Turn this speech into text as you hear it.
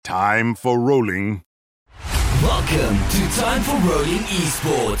Time for rolling. Welcome to Time for Rolling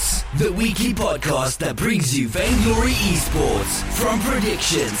Esports, the weekly podcast that brings you Vainglory Esports. From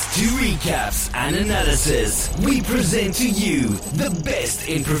predictions to recaps and analysis, we present to you the best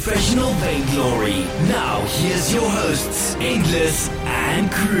in professional Vainglory. Now here's your hosts, Endless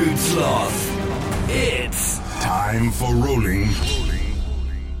and Crude Sloth. It's Time for rolling.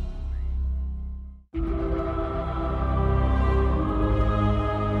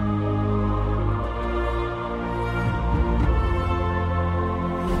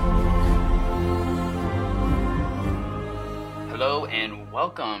 Hello and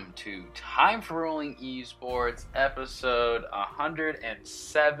welcome to Time for Rolling Esports, episode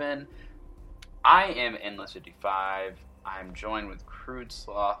 107. I am Endless55. I'm joined with Crude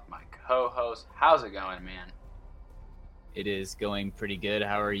Sloth, my co-host. How's it going, man? It is going pretty good.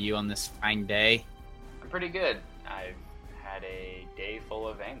 How are you on this fine day? I'm pretty good. I've had a day full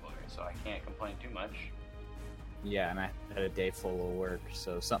of Vainglory, so I can't complain too much. Yeah, and I had a day full of work,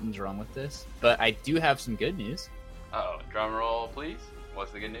 so something's wrong with this. But I do have some good news. Oh, drum roll, please.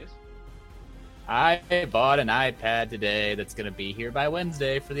 What's the good news? I bought an iPad today that's going to be here by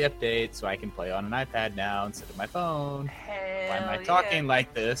Wednesday for the update, so I can play on an iPad now instead of my phone. Hell Why am I talking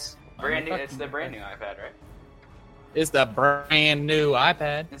like this? Brand new. It's the brand new iPad, right? It's the brand new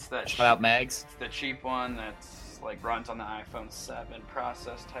iPad. It's the Shout out Mags. It's the cheap one that's like runs on the iPhone 7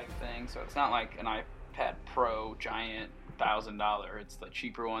 process type thing. So it's not like an iPad Pro giant $1,000. It's the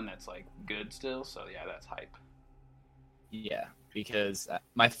cheaper one that's like good still. So yeah, that's hype. Yeah, because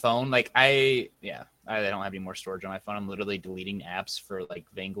my phone, I don't have any more storage on my phone. I'm literally deleting apps for like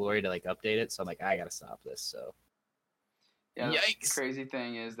Vainglory to like update it. So I'm like, I gotta stop this. So Yeah, yikes. the crazy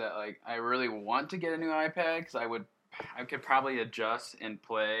thing is that like I really want to get a new iPad because I could probably adjust and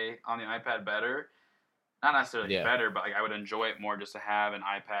play on the iPad better. Not necessarily better, but like I would enjoy it more just to have an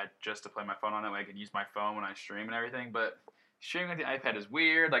iPad just to play my phone on. That way I could use my phone when I stream and everything. But streaming with the iPad is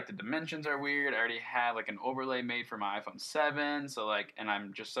weird. Like the dimensions are weird. I already had like an overlay made for my iPhone 7. So like, and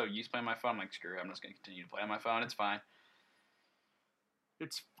I'm just so used to playing my phone. I'm like, screw it. I'm just going to continue to play on my phone. It's fine.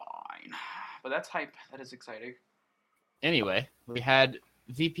 It's fine. But that's hype. That is exciting. Anyway, we had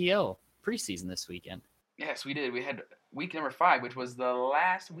VPL preseason this weekend. Yes, we did. We had week number 5, which was the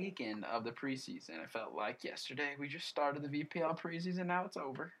last weekend of the preseason. It felt like yesterday we just started the VPL preseason. Now it's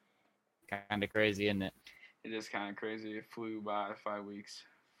over. Kind of crazy, isn't it? It is kind of crazy. It flew by. 5 weeks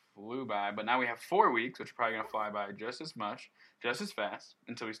flew by. But now we have 4 weeks, which are probably going to fly by just as much, just as fast,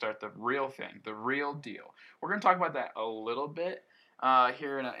 until we start the real thing, the real deal. We're going to talk about that a little bit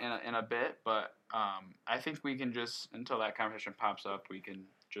here in a bit. But I think we can just, until that conversation pops up, we can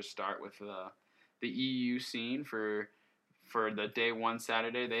just start with the EU scene for the day 1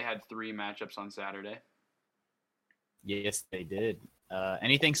 Saturday. They had 3 matchups on Saturday. Yes, they did.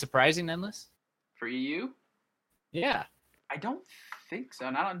 Anything surprising, Endless? For EU? Yeah. I don't think so.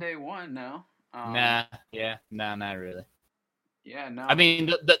 Not on day 1, no. No, not really. Yeah, no. I mean,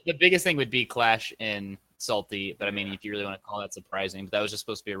 the biggest thing would be Clash and Salty, but I mean, if you really want to call that surprising, but that was just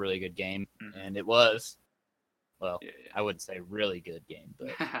supposed to be a really good game, and it was. Well, yeah. I wouldn't say really good game, but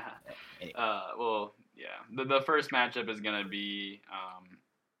anyway. The first matchup is going to be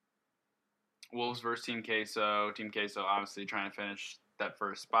Wolves versus Team Queso. Team Queso obviously trying to finish that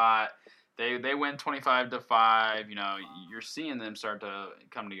first spot. They win 25-5. You know, you're seeing them start to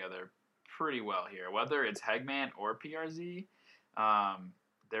come together pretty well here. Whether it's Hegman or PRZ,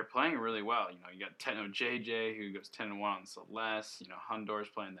 they're playing really well. You know, you got Techno JJ who goes 10-1 on Celeste. You know, Hundor's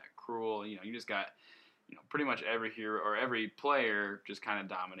playing that Cruel. You know, you just got pretty much every hero or every player just kind of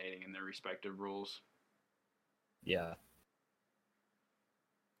dominating in their respective roles. Yeah.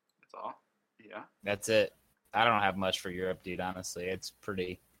 That's all. Yeah. That's it. I don't have much for Europe, dude, honestly. It's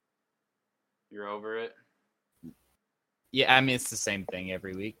pretty... You're over it? Yeah, I mean, it's the same thing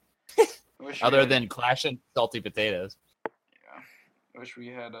every week. Other than Clash and Salty Potatoes. Yeah. I wish we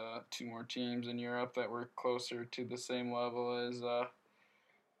had 2 more teams in Europe that were closer to the same level as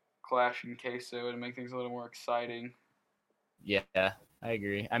Clash and Queso to make things a little more exciting. Yeah, I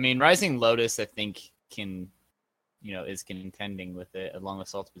agree. I mean, Rising Lotus, I think, is contending with it along with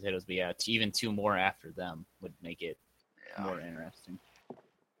Salty Potatoes. But yeah, even 2 more after them would make it more interesting.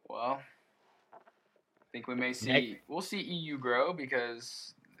 Well, I think we may see we'll see EU grow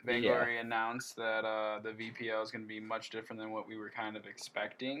because Vainglory announced that the VPL is going to be much different than what we were kind of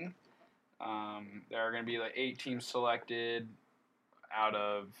expecting. There are going to be like 8 teams selected out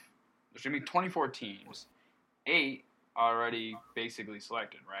of there's going to be 24 teams. 8 already basically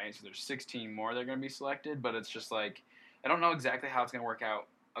selected, right? So there's 16 more that are going to be selected, but it's just like I don't know exactly how it's going to work out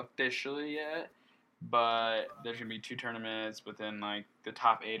officially yet. but there's going to be 2 tournaments within, like, the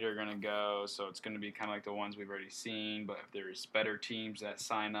top 8 are going to go, so it's going to be kind of like the ones we've already seen, but if there's better teams that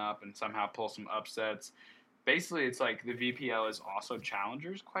sign up and somehow pull some upsets, basically it's like the VPL is also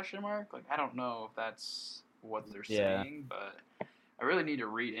challengers, ? Like, I don't know if that's what they're saying, but I really need to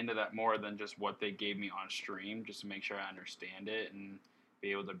read into that more than just what they gave me on stream, just to make sure I understand it and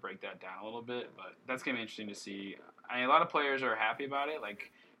be able to break that down a little bit, but that's going to be interesting to see. I mean, a lot of players are happy about it,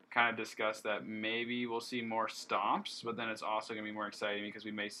 like, kind of discussed that maybe we'll see more stomps, but then it's also going to be more exciting because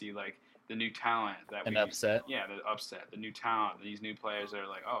we may see, like, the new talent that upset. Yeah, the upset, the new talent, these new players that are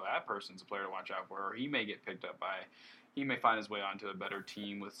like, oh, that person's a player to watch out for, or he may get picked up by, he may find his way onto a better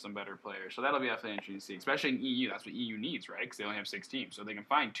team with some better players. So that'll be definitely interesting to see, especially in EU. That's what EU needs, right? Because they only have 6 teams. So they can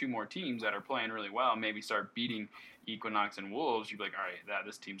find 2 more teams that are playing really well, and maybe start beating Equinox and Wolves. You'd be like, all right,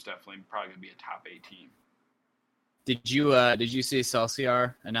 this team's definitely probably going to be a top 8 team. Did you see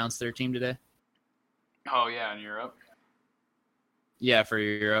Celsior announce their team today? Oh, yeah, in Europe? Yeah, for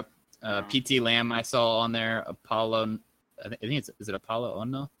Europe. PT Lamb I saw on there. Apollo, I think is it Apollo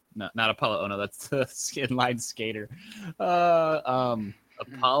Ono? No, not Apollo Ono. That's the inline skater.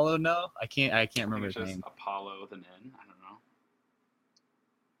 Apollo, no, I can't remember his name. Apollo with an N. I don't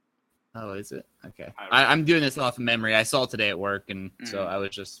know. Oh, is it? Okay. I'm doing this off of memory. I saw it today at work, and so I was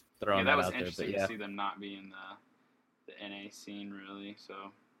just throwing that out there. That was interesting to see them not be in the NA scene, really.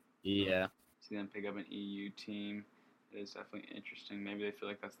 So yeah, see them pick up an EU team. It is definitely interesting. Maybe they feel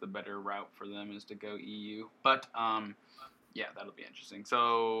like that's the better route for them is to go EU. But yeah, that'll be interesting.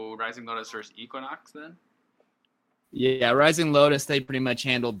 So Rising Lotus versus Equinox then? Yeah, Rising Lotus, they pretty much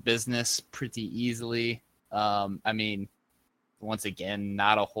handled business pretty easily. I mean, once again,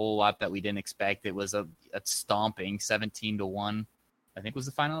 not a whole lot that we didn't expect. It was a stomping, 17-1. I think was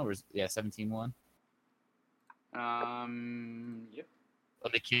the final, or 17-1. Yep. Oh,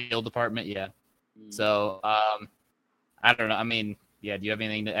 the kill department, yeah. So, I don't know. I mean, yeah, do you have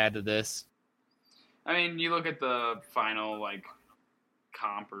anything to add to this? I mean, you look at the final, like,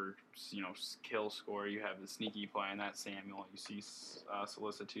 comp or, kill score. You have the Sneaky playing that Samuel. You see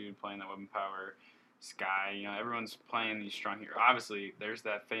Solicitude playing that Weapon Power. Sky, everyone's playing these strong heroes. Obviously, there's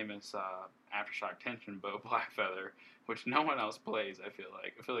that famous Aftershock Tension Bow Blackfeather, which no one else plays, I feel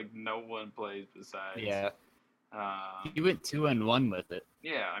like. I feel like no one plays besides. Yeah. He went 2-1 with it.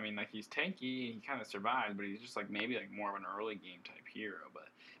 Yeah, I mean, like, he's tanky, he kind of survives, but he's just, like, maybe, like, more of an early game type hero. But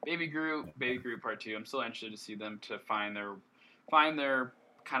Baby Groot Part 2, I'm still interested to see them to find their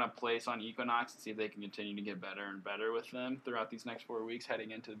kind of place on Equinox and see if they can continue to get better and better with them throughout these next 4 weeks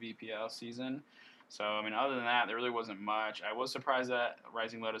heading into the VPL season. So, I mean, other than that, there really wasn't much. I was surprised that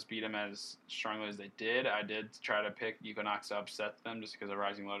Rising Lotus beat them as strongly as they did. I did try to pick Equinox to upset them just because of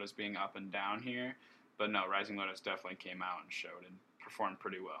Rising Lotus being up and down here. But no, Rising Lotus definitely came out and showed and performed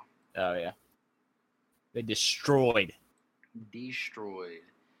pretty well. Oh, yeah. They destroyed.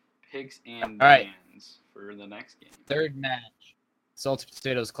 Pigs and Bands for the next game. Third match. Salty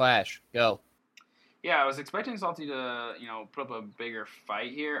Potatoes Clash. Go. Yeah, I was expecting Salty to, put up a bigger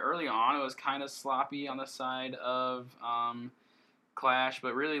fight here. Early on, it was kind of sloppy on the side of Clash,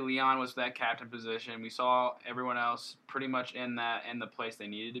 but really Leon was that captain position. We saw everyone else pretty much in the place they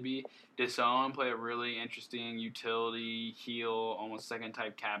needed to be. Disown played a really interesting utility heal, almost second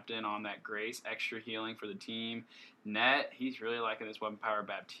type captain on that Grace, extra healing for the team. Net, he's really liking this Weapon Power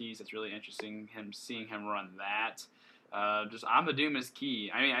Baptiste. It's really interesting seeing him run that. Just On the Doom is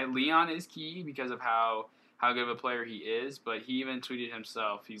key. I mean, Leon is key because of how good of a player he is, but he even tweeted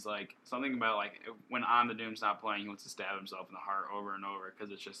himself. He's like, something about, like, when On the Doom's not playing, he wants to stab himself in the heart over and over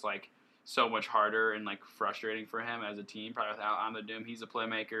because it's just, like, so much harder and, like, frustrating for him as a team. Probably without On the Doom, he's a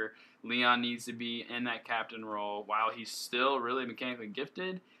playmaker. Leon needs to be in that captain role. While he's still really mechanically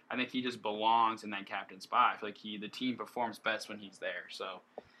gifted, I think he just belongs in that captain spot. I feel like the team performs best when he's there, so...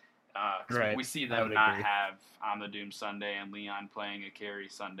 Right. We see them not have On the Doom Sunday and Leon playing a carry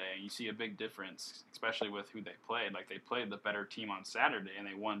Sunday, and you see a big difference, especially with who they played. Like, they played the better team on Saturday, and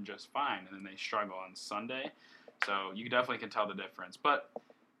they won just fine, and then they struggle on Sunday. So you definitely can tell the difference. But,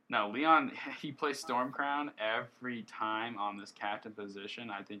 no, Leon, he plays Stormcrown every time on this captain position.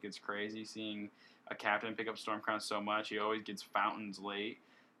 I think it's crazy seeing a captain pick up Stormcrown so much. He always gets fountains late,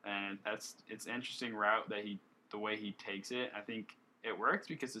 and it's an interesting route that the way he takes it. I think it works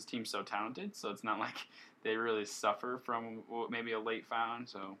because his team's so talented, so it's not like they really suffer from maybe a late fountain.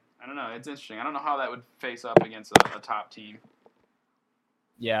 So I don't know. It's interesting. I don't know how that would face up against a top team.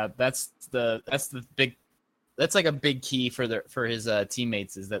 Yeah, that's like a big key for his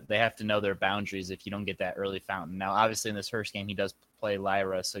teammates is that they have to know their boundaries if you don't get that early fountain. Now, obviously in this first game he does play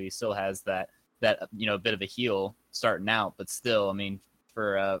Lyra, so he still has that bit of a heal starting out, but still, I mean,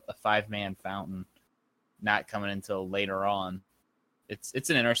 for a 5-man fountain, not coming until later on. It's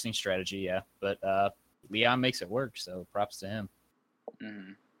an interesting strategy, yeah. But Leon makes it work, so props to him.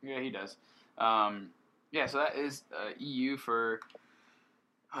 Mm-hmm. Yeah, he does. Yeah, so that is EU for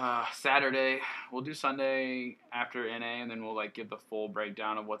Saturday. We'll do Sunday after NA, and then we'll give the full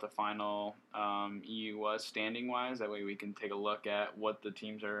breakdown of what the final EU was standing wise. That way we can take a look at what the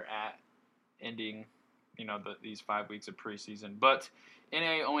teams are at ending, these 5 weeks of preseason. But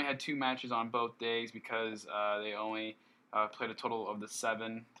NA only had 2 matches on both days because they only played a total of the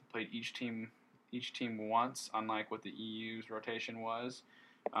 7. Played each team once, unlike what the EU's rotation was.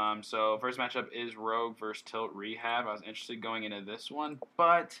 So first matchup is Rogue versus Tilt Rehab. I was interested going into this one, but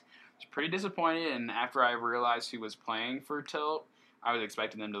I was pretty disappointed. And after I realized who was playing for Tilt, I was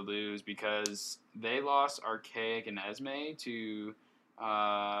expecting them to lose because they lost Archaic and Esme to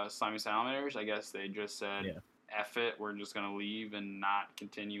Slimy Salamanders. I guess they just said, F it, we're just going to leave and not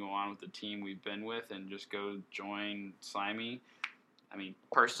continue on with the team we've been with and just go join Slimy. I mean,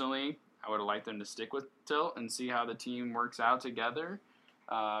 personally, I would have liked them to stick with Tilt and see how the team works out together.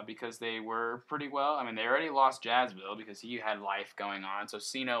 Because they were pretty well. I mean, they already lost Jazzville because he had life going on, so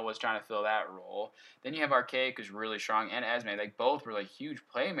Sino was trying to fill that role. Then you have Archaic, who's really strong, and Esme. They both were huge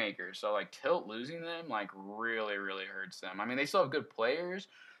playmakers, so Tilt losing them really, really hurts them. I mean, they still have good players,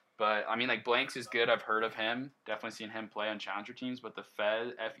 but I mean, Blanks is good. I've heard of him. Definitely seen him play on challenger teams, but the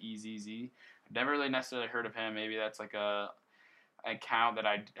Fez, F-E-Z-Z, I've never really necessarily heard of him. Maybe that's a account that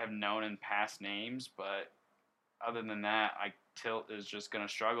I have known in past names, but other than that, Tilt is just going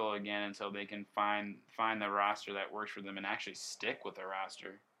to struggle again until they can find the roster that works for them and actually stick with the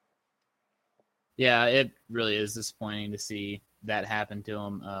roster. Yeah, it really is disappointing to see that happen to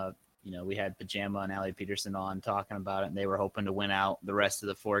them. We had Pajama and Allie Peterson on talking about it, and they were hoping to win out the rest of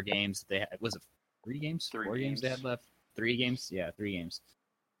the 4 games. Was it 3 games? 4 games they had left? 3 games? Yeah, 3 games.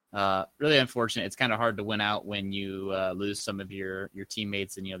 Really unfortunate. It's kind of hard to win out when you lose some of your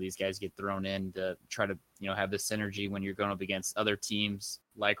teammates and, these guys get thrown in to try to, have this synergy when you're going up against other teams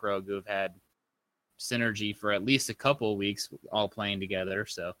like Rogue who have had synergy for at least a couple of weeks all playing together.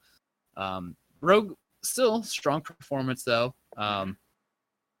 So Rogue still strong performance though.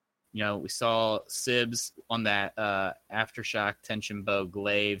 We saw Sibs on that Aftershock Tension Bow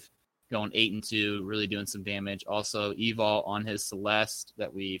Glaive going 8-2, really doing some damage. Also, Evol on his Celeste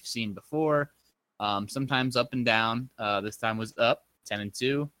that we've seen before. Sometimes up and down. This time was up,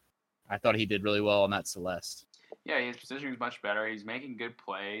 10-2. I thought he did really well on that Celeste. Yeah, his positioning is much better. He's making good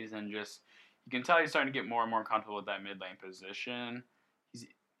plays, and just you can tell he's starting to get more and more comfortable with that mid lane position.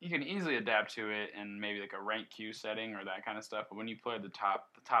 You can easily adapt to it in maybe a rank Q setting or that kind of stuff. But when you play the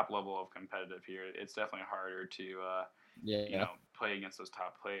top level of competitive here, it's definitely harder to play against those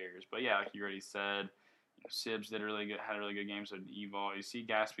top players. But yeah, like you already said, Sibs had a really good game. So Evol, you see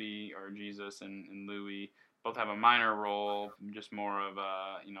Gatsby or Jesus and Louis both have a minor role, just more of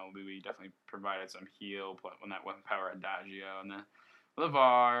Louis definitely provided some heal when that weapon power Adagio, and then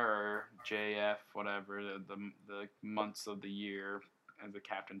LeVar or JF, whatever the months of the year as the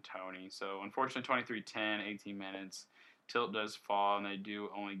Captain Tony. So unfortunately, 23-10, 18 minutes. Tilt does fall, and they do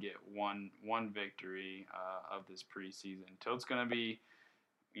only get one victory of this preseason. Tilt's going to be,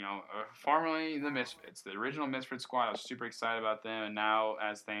 formerly the Misfits, the original Misfits squad. I was super excited about them, and now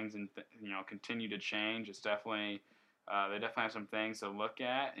as things continue to change, it's definitely they definitely have some things to look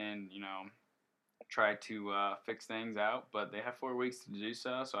at and try to fix things out. But they have 4 weeks to do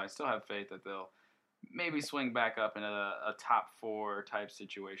so, so I still have faith that they'll maybe swing back up into a top 4 type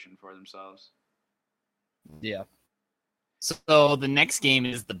situation for themselves. Yeah. So the next game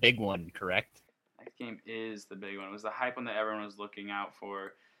is the big one, correct? Next game is the big one. It was the hype one that everyone was looking out for.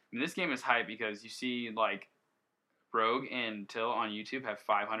 I mean, this game is hype because you see, Rogue and Tilt on YouTube have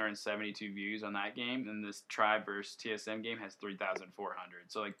 572 views on that game, and this Tribe versus TSM game has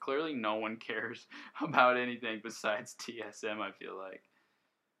 3,400. So, clearly no one cares about anything besides TSM, I feel like.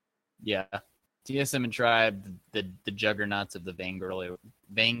 Yeah. TSM and Tribe, the juggernauts of the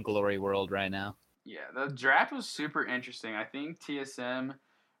Vainglory world right now. Yeah, the draft was super interesting. I think TSM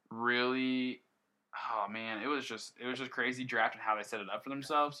really, it was just crazy draft and how they set it up for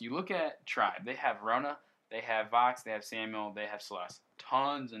themselves. You look at Tribe, they have Rona, they have Vox, they have Samuel, they have Celeste.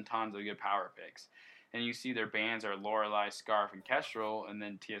 Tons and tons of good power picks. And you see their bands are Lorelei, Scarf, and Kestrel, and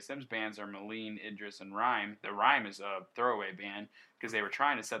then TSM's bands are Malene, Idris, and Rhyme. The Rhyme is a throwaway band because they were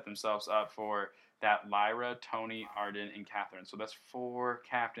trying to set themselves up for that Lyra, Tony, Arden, and Catherine. So that's 4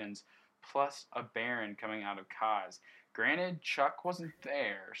 captains plus a Baron coming out of Kaz. Granted, Chuck wasn't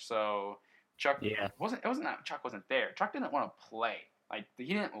there, so Chuck wasn't that Chuck wasn't there. Chuck didn't want to play.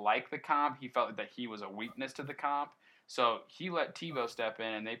 He didn't like the comp. He felt that he was a weakness to the comp. So he let TiVo step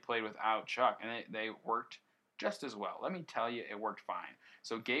in, and they played without Chuck, and they worked just as well. Let me tell you, it worked fine.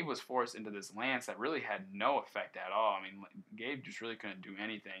 So Gabe was forced into this Lance that really had no effect at all. I mean, Gabe just really couldn't do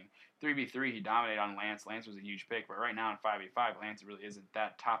anything. 3v3, he dominated on Lance. Lance was a huge pick, but right now in 5v5, Lance really isn't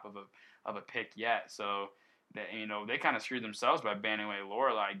that top of a pick yet. So that, they kind of screwed themselves by banning away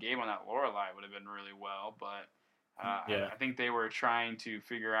Lorelei. Gabe on that Lorelei would have been really well, but I think they were trying to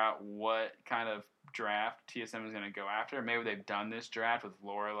figure out what kind of draft TSM was going to go after. Maybe they've done this draft with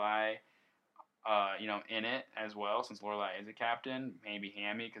Lorelei, in it as well, since Lorelei is a captain. Maybe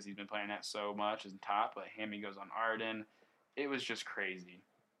Hammy, because he's been playing that so much, is top, but Hammy goes on Arden. It was just crazy.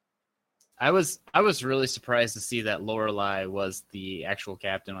 I was really surprised to see that Lorelei was the actual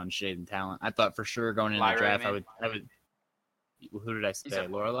captain on Shade and Talent. I thought for sure going into the draft, I would. Who did I say?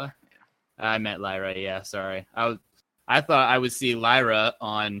 Lorelei? Yeah. I meant Lyra. Yeah, sorry. I thought I would see Lyra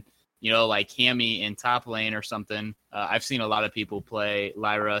on, like Hammy in top lane or something. I've seen a lot of people play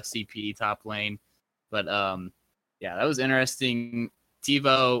Lyra CP top lane, but that was interesting.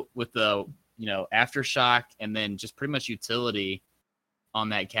 TiVo with the Aftershock and then just pretty much utility on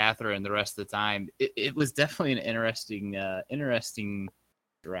that Catherine the rest of the time. It was definitely an interesting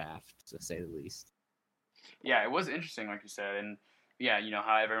draft, to say the least. Yeah, it was interesting, like you said, and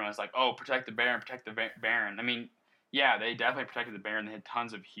how everyone's like, oh, protect the Baron. I mean, yeah, they definitely protected the Baron. They had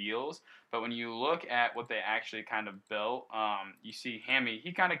tons of heals, but when you look at what they actually kind of built, you see Hammy,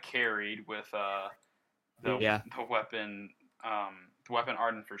 he kind of carried with the weapon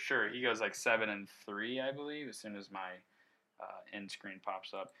Arden for sure. He goes like 7-3, I believe, as soon as my end screen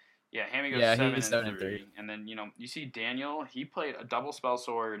pops up. Yeah, Hammy goes 7-3. And then, you see Daniel, he played a double spell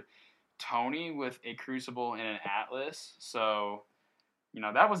sword, Tony with a Crucible and an Atlas. So,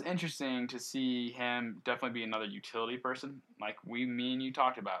 that was interesting to see him definitely be another utility person. Like me and you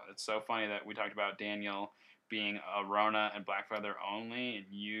talked about. It's so funny that we talked about Daniel being a Rona and Blackfeather only, and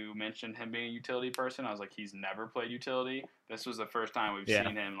you mentioned him being a utility person. I was like, he's never played utility. This was the first time we've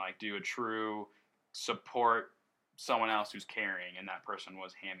seen him like do a true support someone else who's carrying, and that person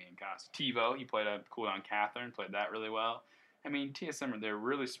was Hammy and Goss. TiVo, he played a cooldown Catherine, played that really well. I mean, TSM, they're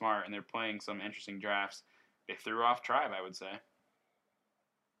really smart, and they're playing some interesting drafts. They threw off Tribe, I would say.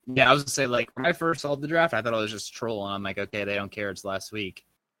 Yeah, I was going to say, like, when I first saw the draft, I thought it was just troll, and I'm like, okay, they don't care, it's last week.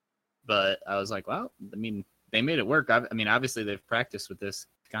 But I was like, well, I mean, they made it work. I mean, obviously they've practiced with this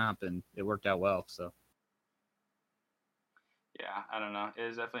comp, and it worked out well, so. Yeah, I don't know. It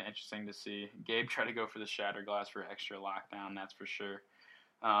is definitely interesting to see Gabe try to go for the Shatter Glass for extra lockdown, that's for sure.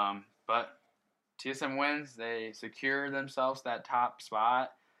 But TSM wins. They secure themselves that top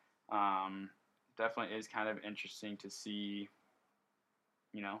spot. Definitely is kind of interesting to see,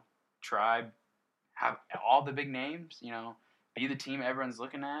 Tribe have all the big names, be the team everyone's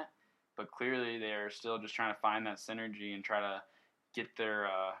looking at. But clearly they're still just trying to find that synergy and try to get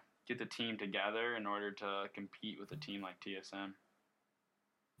the team together in order to compete with a team like TSM.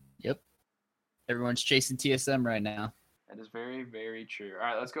 Yep. Everyone's chasing TSM right now. That is very, very true. All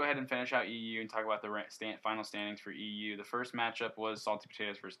right, let's go ahead and finish out EU and talk about the final standings for EU. The first matchup was Salty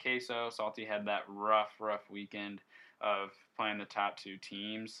Potatoes versus Queso. Salty had that rough weekend of playing the top two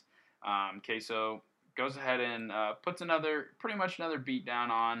teams. Queso goes ahead and puts pretty much another beat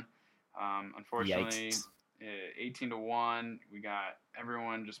down on. Unfortunately, 18-1. We got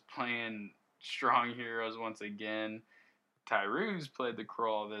everyone just playing strong heroes once again. Tyroos played the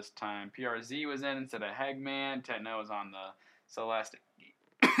Kroll this time. PRZ was in instead of Hegman. Techno was on the Celeste.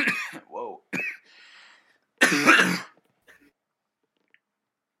 Whoa.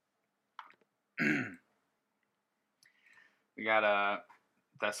 We got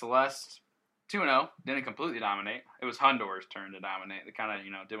that Celeste 2-0. Didn't completely dominate. It was Hundor's turn to dominate. They kind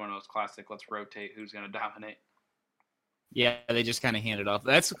of, did one of those classic, let's rotate who's going to dominate. Yeah, they just kind of hand it off.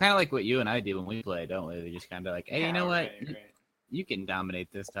 That's kind of like what you and I do when we play, don't we? We just kind of like, hey, you know what? Right. You can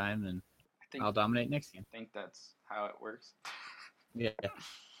dominate this time, and I'll dominate next game. I think that's how it works. Yeah.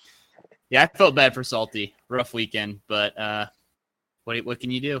 Yeah, I felt bad for Salty. Rough weekend, but what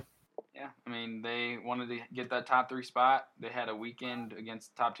can you do? Yeah, I mean, they wanted to get that top 3 spot. They had a weekend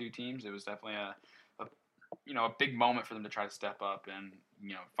against the top 2 teams. It was definitely a big moment for them to try to step up and,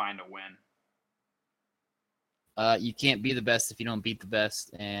 find a win. You can't be the best if you don't beat the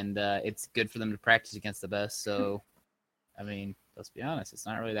best, and it's good for them to practice against the best. So, I mean, let's be honest, it's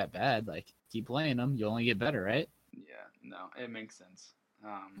not really that bad. Like, keep playing them, you'll only get better, right? Yeah, no, it makes sense.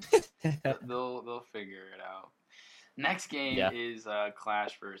 They'll figure it out. Next game is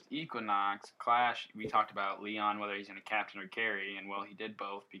Clash versus Equinox. Clash, we talked about Leon, whether he's going to captain or carry, and well, he did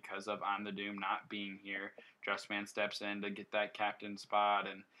both because of I'm the Doom not being here. Justman steps in to get that captain spot,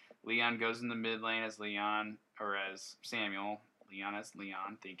 and Leon goes in the mid lane as Leon, or as Samuel. Leon as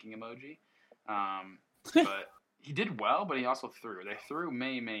Leon, thinking emoji. But he did well, but he also threw. They threw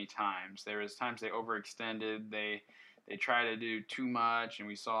many times. There was times they overextended. They tried to do too much, and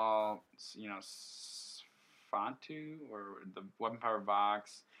we saw, Fontu or the Weapon Power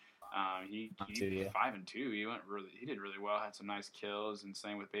Vox. He 5-2. He did really well. Had some nice kills, and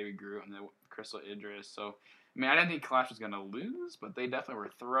same with Baby Groot and the Crystal Idris. So I mean, I didn't think Clash was going to lose, but they definitely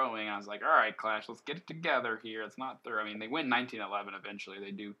were throwing. I was like, all right, Clash, let's get it together here. It's not throw. I mean, they win 19-11 eventually.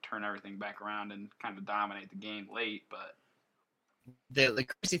 They do turn everything back around and kind of dominate the game late, but the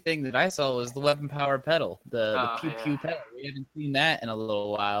crazy thing that I saw was the weapon power pedal, the pew pew pedal. We haven't seen that in a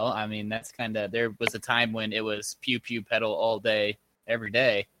little while. I mean, that's kind of, there was a time when it was pew pew pedal all day, every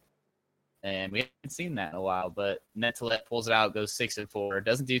day, and we haven't seen that in a while. But Netolet pulls it out, goes 6-4,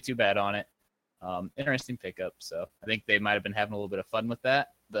 doesn't do too bad on it. Interesting pickup. So I think they might have been having a little bit of fun with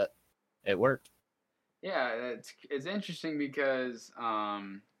that, but it worked. Yeah, it's interesting because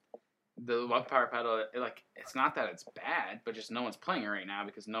the love power pedal, it's not that it's bad, but just no one's playing it right now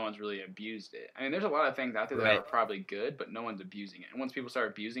because no one's really abused it. I mean, there's a lot of things out there that are probably good, but no one's abusing it. And once people start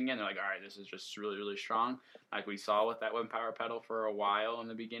abusing it, they're like, all right, this is just really, really strong. Like we saw with that weapon power pedal for a while in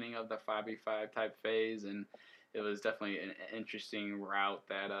the beginning of the 5v5 type phase, and it was definitely an interesting route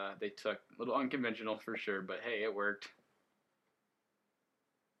that they took. A little unconventional for sure, but hey, it worked.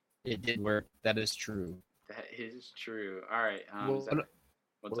 It did work. That is true. That is true. All right.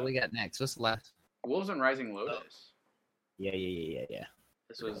 What do we got next? What's the last? Wolves and Rising Lotus. Yeah.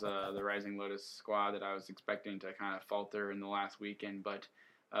 This was the Rising Lotus squad that I was expecting to kind of falter in the last weekend, but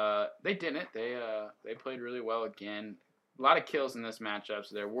they didn't. They played really well again. A lot of kills in this matchup,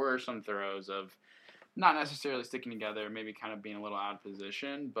 so there were some throws of not necessarily sticking together, maybe kind of being a little out of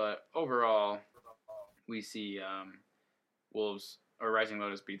position, but overall, we see Wolves or Rising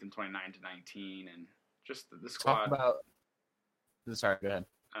Lotus beat them 29-19, and just the squad. Sorry, go ahead.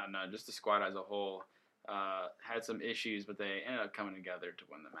 No, just the squad as a whole had some issues, but they ended up coming together to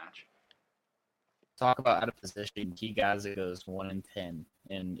win the match. Talk about out of position. Kigaza goes 1-10,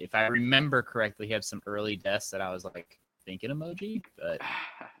 and if I remember correctly, he had some early deaths that I was like thinking emoji, but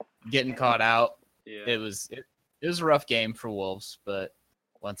getting caught out. Yeah. It was a rough game for Wolves, but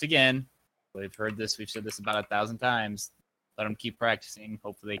once again, we've said this about 1,000 times. Let them keep practicing.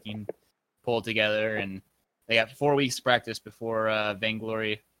 Hopefully they can pull it together, and they got 4 weeks to practice before the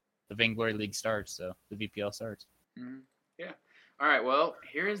Vainglory League starts, so the VPL starts. Mm-hmm. Yeah. All right, well,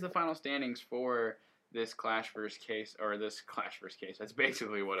 here is the final standings for this Clash versus Case. That's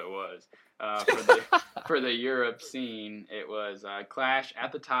basically what it was. For the Europe scene, it was Clash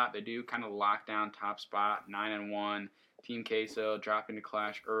at the top. They do kind of lock down top spot, 9-1. Team Queso dropping to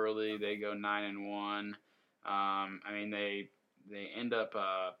Clash early. They go 9-1. I mean, they end up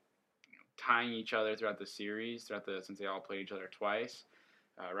tying each other throughout the series, since they all played each other twice.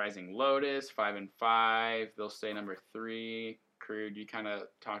 Rising Lotus, 5-5. They'll stay number 3. Crude, you kind of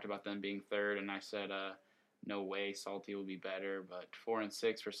talked about them being third, and I said no way Salty will be better, but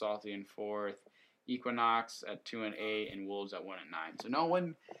 4-6 for Salty in fourth. Equinox at 2-8, and Wolves at 1-9. So no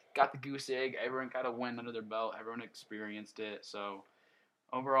one got the goose egg. Everyone got a win under their belt. Everyone experienced it. So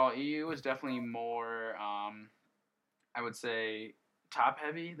overall, EU is definitely more, I would say,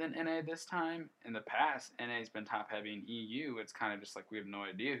 top-heavy than NA this time. In the past, NA's been top-heavy. In EU, it's kind of just like we have no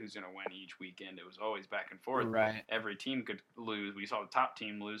idea who's going to win each weekend. It was always back and forth. Right. Every team could lose. We saw the top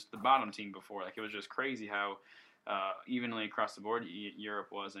team lose to the bottom team before. Like, it was just crazy how evenly across the board Europe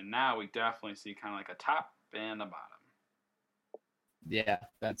was. And now we definitely see kind of like a top and a bottom. Yeah,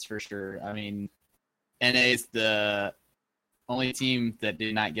 that's for sure. I mean, NA's the only team that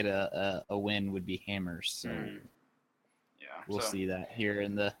did not get a win would be Hammers. So. We'll see that here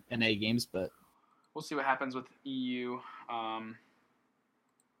in the NA games, but we'll see what happens with EU, over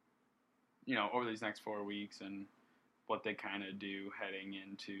these next 4 weeks and what they kind of do heading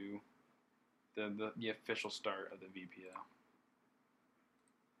into the official start of the VPL.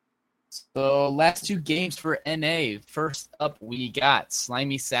 So last 2 games for NA. First up, we got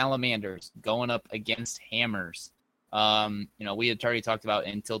Slimy Salamanders going up against Hammers. We had already talked about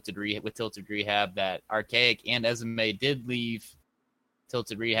with Tilted Rehab that Archaic and Esme did leave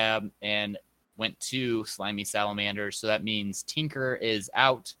Tilted Rehab and went to Slimy Salamanders. So that means Tinker is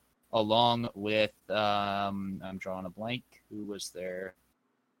out along with, I'm drawing a blank. Who was there?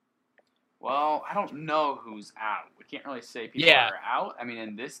 Well, I don't know who's out. We can't really say people are out. I mean,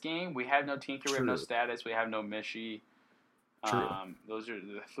 in this game, we have no Tinker, we have no Status, we have no Mishi. Those are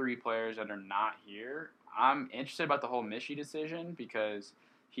the 3 players that are not here. I'm interested about the whole Mishi decision because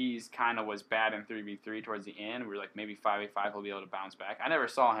he's kind of was bad in 3v3 towards the end. We were like, maybe 5v5 he'll be able to bounce back. I never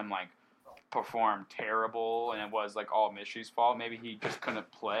saw him like perform terrible, and it was like all Mishy's fault. Maybe he just couldn't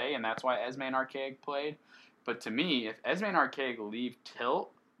play, and that's why Esme and Archaic played. But to me, if Esme and Archaic leave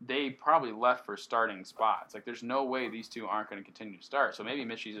Tilt, they probably left for starting spots. Like, there's no way these two aren't going to continue to start. So maybe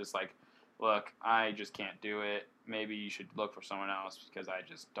Mishy's just like, look, I just can't do it. Maybe you should look for someone else because I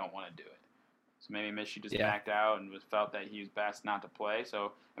just don't want to do it. So maybe Mishy just backed out and felt that he was best not to play.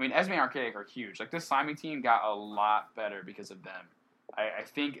 So, I mean, Esme and Archaic are huge. Like, this Slimy team got a lot better because of them. I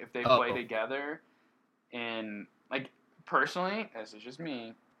think if they play together, and like personally, this is just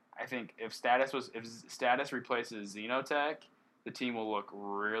me, I think if Status replaces Xenotech, the team will look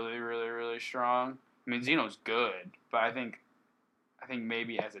really, really, really strong. I mean, Xeno's good, but I think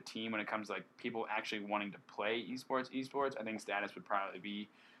maybe as a team, when it comes to like people actually wanting to play esports, I think Status would probably be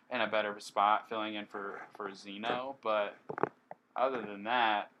in a better spot filling in for Xeno. But other than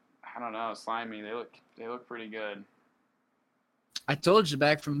that, I don't know. Slimy, they look pretty good. I told you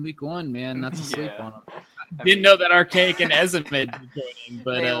back from week 1, man, not to sleep on them. I didn't know that Archaic and Esme were joining,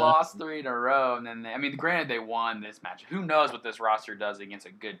 but they lost 3 in a row, and then granted they won this match. Who knows what this roster does against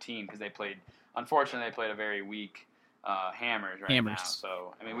a good team, because unfortunately they played a very weak Hammers now.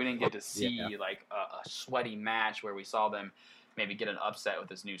 So we didn't get to see like a sweaty match where we saw them maybe get an upset with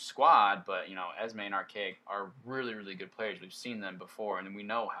this new squad. But Esme and Archaic are really, really good players. We've seen them before, and we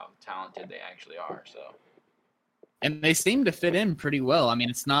know how talented they actually are. So. And they seem to fit in pretty well. I mean,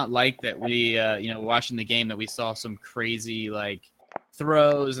 it's not like that we, watching the game that we saw some crazy, like,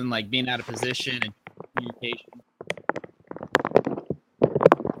 throws and, like, being out of position and communication.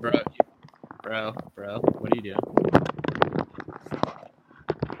 Bro, what are you doing?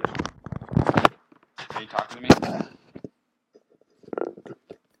 Are you talking to me?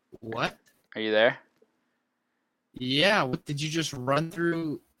 What? Are you there? Yeah, what, did you just run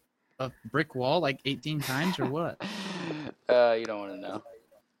through a brick wall like 18 times or what? You don't want to know.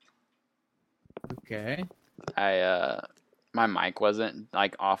 Okay. My mic wasn't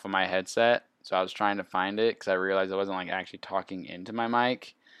like off of my headset, so I was trying to find it because I realized I wasn't like actually talking into my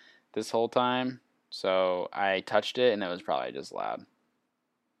mic this whole time. So I touched it and it was probably just loud.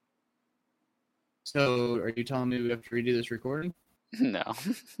 So are you telling me we have to redo this recording? No.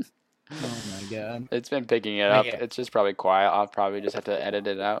 Oh my god. It's been picking it up. It's just probably quiet. I'll probably just have to edit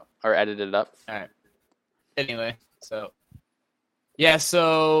it out or edit it up. All right. Anyway, so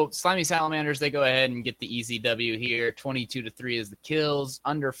Slimy Salamanders, they go ahead and get the easy W here. 22-3 is the kills.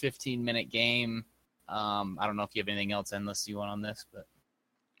 Under 15-minute game. I don't know if you have anything else endless you want on this, but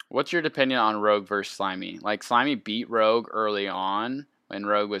what's your opinion on Rogue versus Slimy? Like, Slimy beat Rogue early on when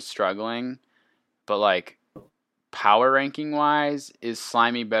Rogue was struggling, but like power ranking wise, is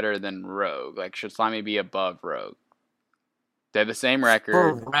Slimy better than Rogue? Like, should Slimy be above Rogue? They have the same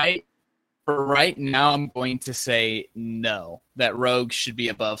record. For right now, I'm going to say no, that Rogue should be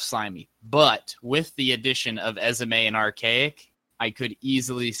above Slimy. But with the addition of Esme and Archaic, I could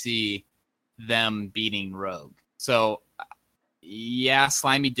easily see them beating Rogue. So, yeah,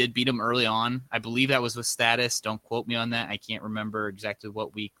 Slimy did beat him early on. I believe that was with Status. Don't quote me on that. I can't remember exactly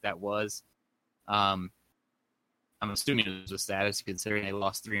what week that was. I'm assuming it was with Status, considering they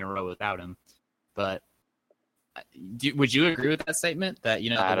lost 3 in a row without him. But would you agree with that statement? That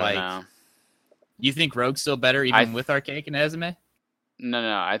I don't know. You think Rogue's still better even with Archaic and Esme?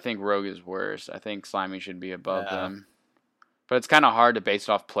 No. I think Rogue is worse. I think Slimy should be above them. But it's kind of hard to base it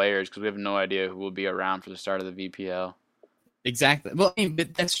off players because we have no idea who will be around for the start of the VPL. Exactly. Well,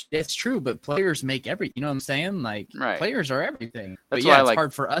 but that's true. But players make everything. You know what I'm saying? Like, players are everything. But yeah, it's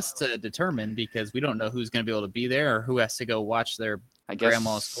hard for us to determine because we don't know who's going to be able to be there or who has to go watch their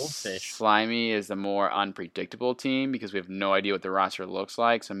grandma's goldfish. Slimy is the more unpredictable team because we have no idea what the roster looks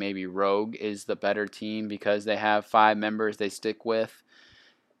like. So maybe Rogue is the better team because they have 5 members they stick with.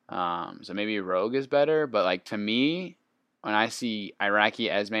 So maybe Rogue is better. But like to me, when I see Iraqi,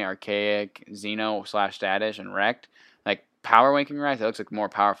 Esme, Archaic, Xeno / Status, and Wrecked, like power ranking right, that looks like a more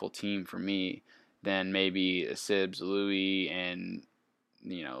powerful team for me than maybe Sibs, Louis, and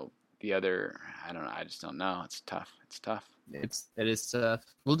the other. I don't know. I just don't know. It's tough. It is tough.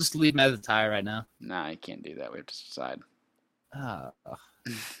 We'll just leave them as a tie right now. Nah, I can't do that. We have to decide.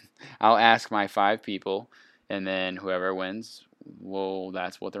 I'll ask my 5 people, and then whoever wins,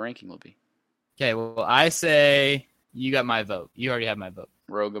 that's what the ranking will be. Okay, well, I say you got my vote. You already have my vote.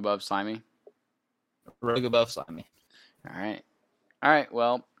 Rogue above Slimy? Rogue above Slimy. All right,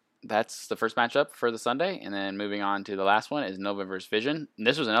 well, that's the first matchup for the Sunday, and then moving on to the last one is Nova versus Vision. And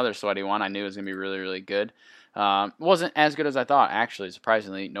this was another sweaty one. I knew it was going to be really, really good. Wasn't as good as I thought, actually,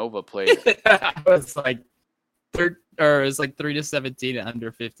 surprisingly. Nova played. I was like or it's like 3-17 in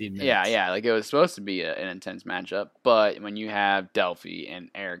under 15 minutes. Yeah. Like it was supposed to be an intense matchup, but when you have Delphi and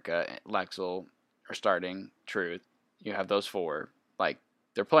Erica and Lexel are starting Truth, you have those four. Like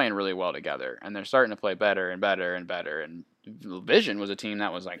they're playing really well together, and they're starting to play better and better and better. And Vision was a team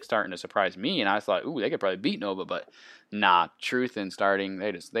that was like starting to surprise me, and I thought, ooh, they could probably beat Nova, but nah. Truth and starting,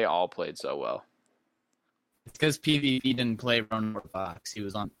 they all played so well. It's because PvP didn't play Ronan or Fox. He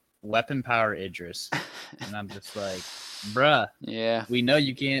was on Weapon Power Idris. And I'm just like, bruh. Yeah. We know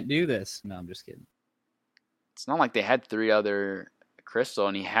you can't do this. No, I'm just kidding. It's not like they had 3 other Crystal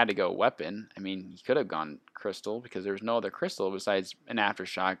and he had to go Weapon. I mean, he could have gone Crystal because there was no other Crystal besides an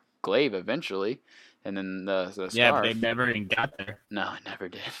Aftershock Glaive eventually. And then the Scarf. Yeah, but they never even got there. No, it never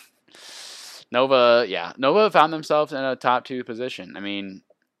did. Nova found themselves in a top 2 position. I mean,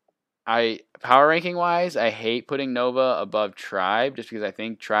 power ranking wise, I hate putting Nova above Tribe just because I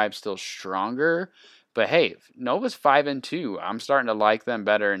think Tribe's still stronger. But hey, Nova's 5-2. I'm starting to like them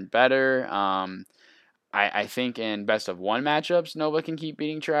better and better. I think in best of 1 matchups, Nova can keep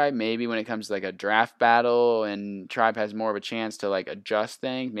beating Tribe. Maybe when it comes to like a draft battle and Tribe has more of a chance to like adjust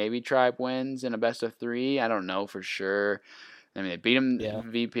things, maybe Tribe wins in a best of 3. I don't know for sure. I mean, they beat them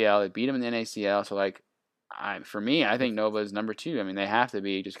in VPL, they beat them in the NACL. So like, for me, I think Nova is number 2. I mean, they have to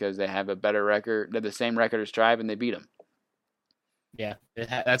be just because they have a better record. They're the same record as Tribe, and they beat them. Yeah,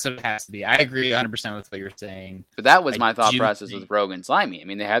 that's what it has to be. I agree 100% with what you're saying. But that was my thought process with Rogue and Slimy. I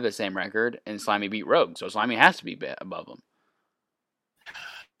mean, they have the same record, and Slimy beat Rogue, so Slimy has to be above them.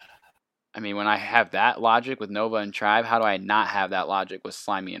 I mean, when I have that logic with Nova and Tribe, how do I not have that logic with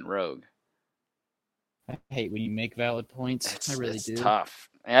Slimy and Rogue? I hate when you make valid points. I really do. It's tough.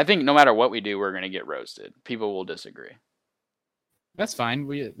 And I think no matter what we do, we're going to get roasted. People will disagree. That's fine.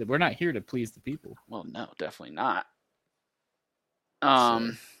 We're not here to please the people. Well, no, definitely not. All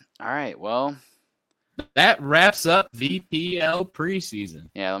right, well. That wraps up VPL preseason.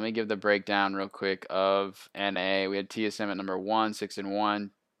 Yeah, let me give the breakdown real quick of NA. We had TSM at number 1, 6-1.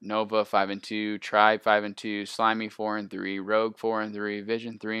 Nova 5-2, Tribe 5-2, Slimy 4-3, Rogue 4-3,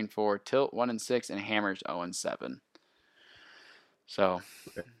 Vision 3-4, Tilt 1-6, and Hammers 0-7. So,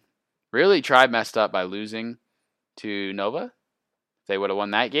 really, Tribe messed up by losing to Nova. If they would have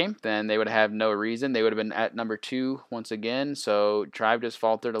won that game, then they would have no reason. They would have been at number 2 once again. So Tribe just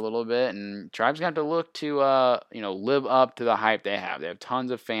faltered a little bit, and Tribe's going to have to look to, live up to the hype they have. They have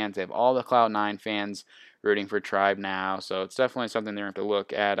tons of fans. They have all the Cloud9 fans rooting for Tribe now. So it's definitely something they're going to have to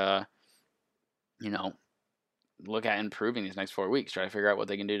look at, look at improving these next 4 weeks. Try to figure out what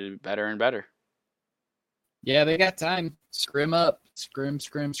they can do to be better and better. Yeah, they got time. Scrim up. Scrim.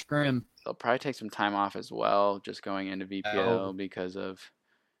 They'll probably take some time off as well, just going into VPL because of,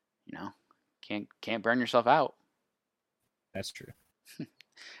 can't burn yourself out. That's true.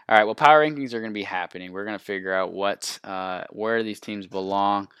 All right, well, power rankings are going to be happening. We're going to figure out where these teams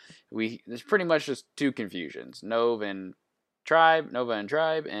belong. There's pretty much just 2 confusions: Nova and Tribe,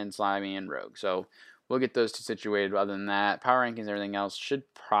 and Slimy and Rogue. So we'll get those 2 situated. Other than that, power rankings and everything else should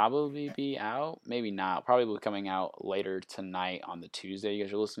probably be out. Maybe not. Probably will be coming out later tonight on the Tuesday you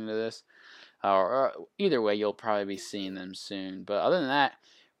guys are listening to this. Or either way, you'll probably be seeing them soon. But other than that,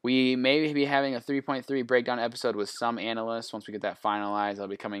 we may be having a 3.3 breakdown episode with some analysts. Once we get that finalized, that'll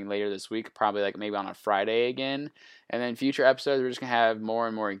be coming later this week, probably like maybe on a Friday again. And then future episodes, we're just going to have more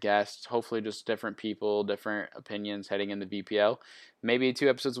and more guests, hopefully just different people, different opinions heading into VPL. Maybe 2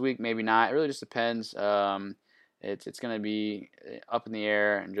 episodes a week, maybe not. It really just depends. It's going to be up in the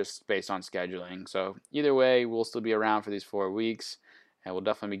air and just based on scheduling. So either way, we'll still be around for these 4 weeks. And we'll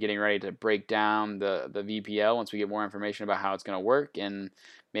definitely be getting ready to break down the VPL once we get more information about how it's going to work, and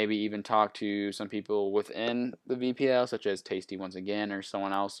maybe even talk to some people within the VPL, such as Tasty once again, or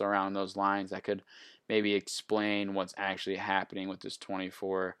someone else around those lines that could maybe explain what's actually happening with this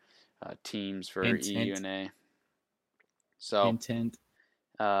 24 teams for EU and A. So, hint.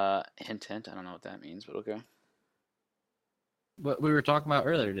 I don't know what that means, but okay. What we were talking about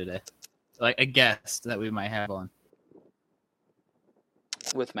earlier today, like a guest that we might have on.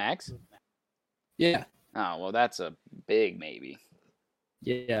 With Max? Yeah. Oh, well, that's a big maybe.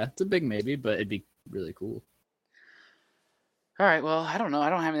 Yeah, it's a big maybe, but it'd be really cool. All right, well, I don't know. I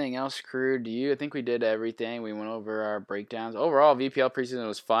don't have anything else accrued. Do you? I think we did everything. We went over our breakdowns. Overall, VPL preseason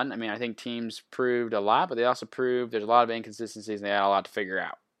was fun. I mean, I think teams proved a lot, but they also proved there's a lot of inconsistencies, and they had a lot to figure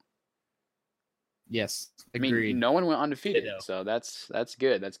out. Yes, agreed. I mean, no one went undefeated, so that's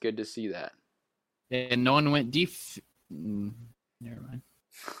good. That's good to see that. And no one went Never mind.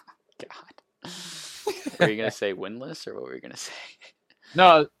 God. Were you going to say winless, or what were you going to say?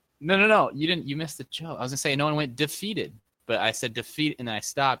 No. You didn't. You missed the joke. I was going to say no one went defeated, but I said defeat, and then I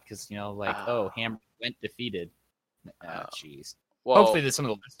stopped because, Hammer went defeated. Jeez. Well, hopefully some of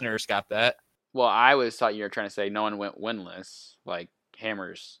the listeners got that. Well, I always thought you were trying to say no one went winless, like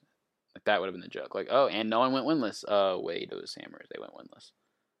Hammers. Like that would have been the joke. Like, oh, and no one went winless. Wait, it was Hammers. They went winless.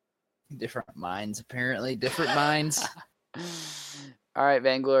 Different minds, apparently. Different minds. All right,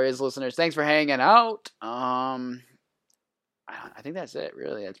 Vainglorious listeners, thanks for hanging out. I think that's it,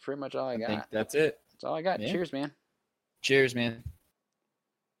 really. That's pretty much all I got. I think that's it. That's all I got. Yeah. Cheers, man. Cheers, man.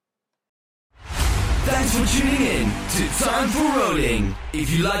 Thanks for tuning in to Time for Rolling.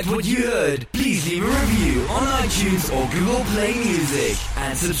 If you liked what you heard, please leave a review on iTunes or Google Play Music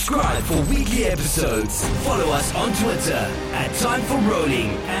and subscribe for weekly episodes. Follow us on Twitter at Time for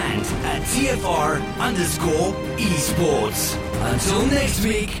Rolling and at TFR_esports. Until next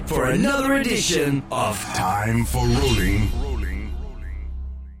week for another edition of Time for Rolling